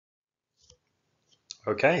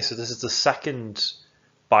Okay, so this is the second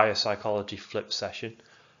biopsychology flip session,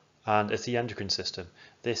 and it's the endocrine system.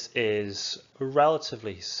 This is a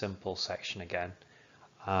relatively simple section again,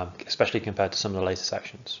 especially compared to some of the later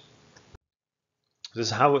sections. This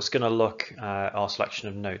is how it's going to look, our selection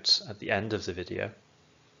of notes at the end of the video.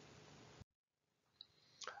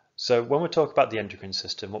 So when we talk about the endocrine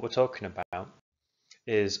system, what we're talking about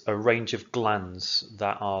is a range of glands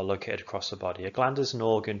that are located across the body. A gland is an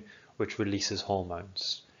organ which releases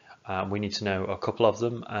hormones. We need to know a couple of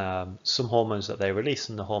them, some hormones that they release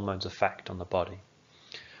and the hormones' effect on the body.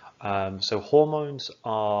 So hormones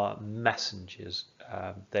are messengers.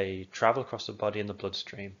 They travel across the body in the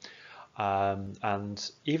bloodstream.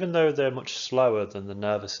 And even though they're much slower than the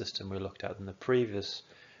nervous system we looked at in the previous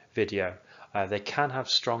video, they can have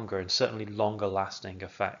stronger and certainly longer lasting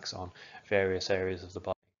effects on various areas of the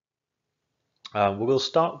body. We will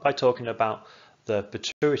start by talking about the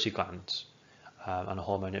pituitary gland and a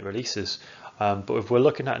hormone it releases. But if we're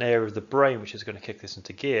looking at an area of the brain which is going to kick this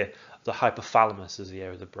into gear, the hypothalamus is the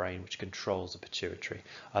area of the brain which controls the pituitary,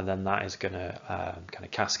 and then that is going to kind of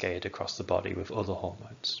cascade across the body with other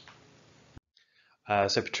hormones.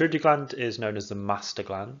 So pituitary gland is known as the master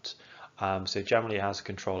gland. So generally it has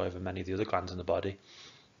control over many of the other glands in the body,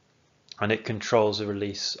 and it controls the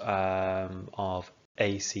release of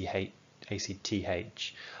ACTH,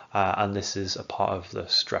 and this is a part of the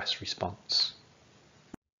stress response.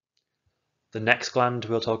 The next gland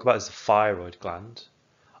we'll talk about is the thyroid gland,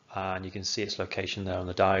 and you can see its location there on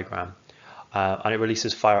the diagram, and it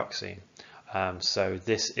releases thyroxine. So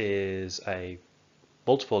this is a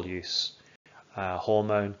multiple use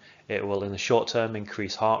hormone. It will in the short term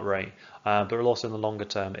increase heart rate, but also in the longer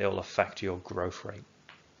term it will affect your growth rate.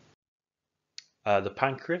 The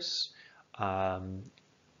pancreas,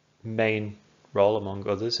 main role among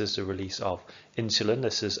others is the release of insulin.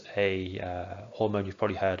 This is a hormone you've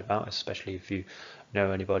probably heard about, especially if you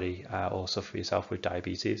know anybody or suffer yourself with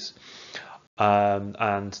diabetes. And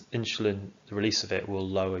insulin, the release of it will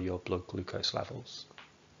lower your blood glucose levels.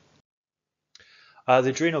 The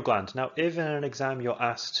adrenal gland. Now, if in an exam you're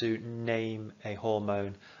asked to name a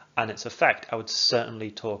hormone and its effect, I would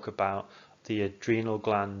certainly talk about the adrenal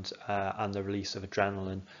gland and the release of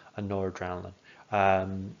adrenaline and noradrenaline.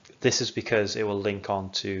 This is because it will link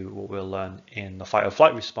on to what we'll learn in the fight or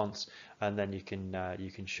flight response, and then you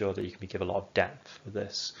can show that you can give a lot of depth for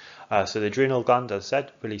this. So the adrenal gland, as I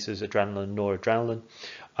said, releases adrenaline and noradrenaline,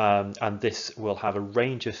 and this will have a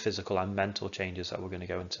range of physical and mental changes that we're going to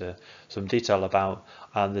go into some detail about,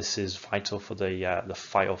 and this is vital for the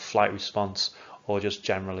fight or flight response, or just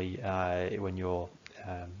generally when you're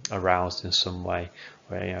aroused in some way,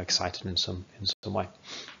 or excited in some way.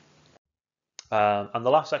 And the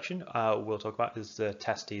last section we'll talk about is the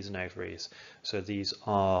testes and ovaries. So these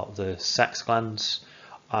are the sex glands.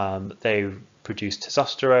 They produce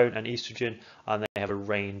testosterone and estrogen, and they have a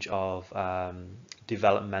range of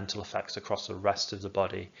developmental effects across the rest of the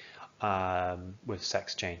body with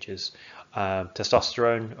sex changes.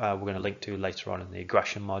 Testosterone we're going to link to later on in the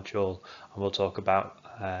aggression module, and we'll talk about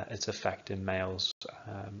its effect in males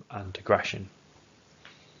and aggression.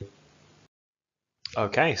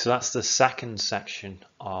 Okay, so that's the second section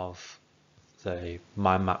of the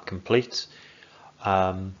mind map complete.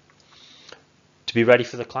 To be ready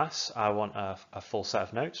for the class, I want a full set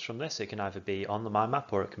of notes from this. It can either be on the mind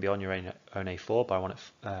map or it can be on your own A4, but I want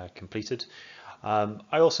it completed. I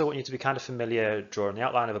also want you to be kind of familiar drawing the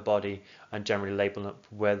outline of a body and generally labeling up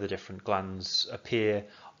where the different glands appear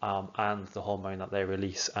and the hormone that they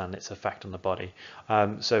release and its effect on the body.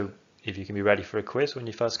 So if you can be ready for a quiz when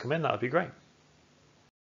you first come in, that would be great.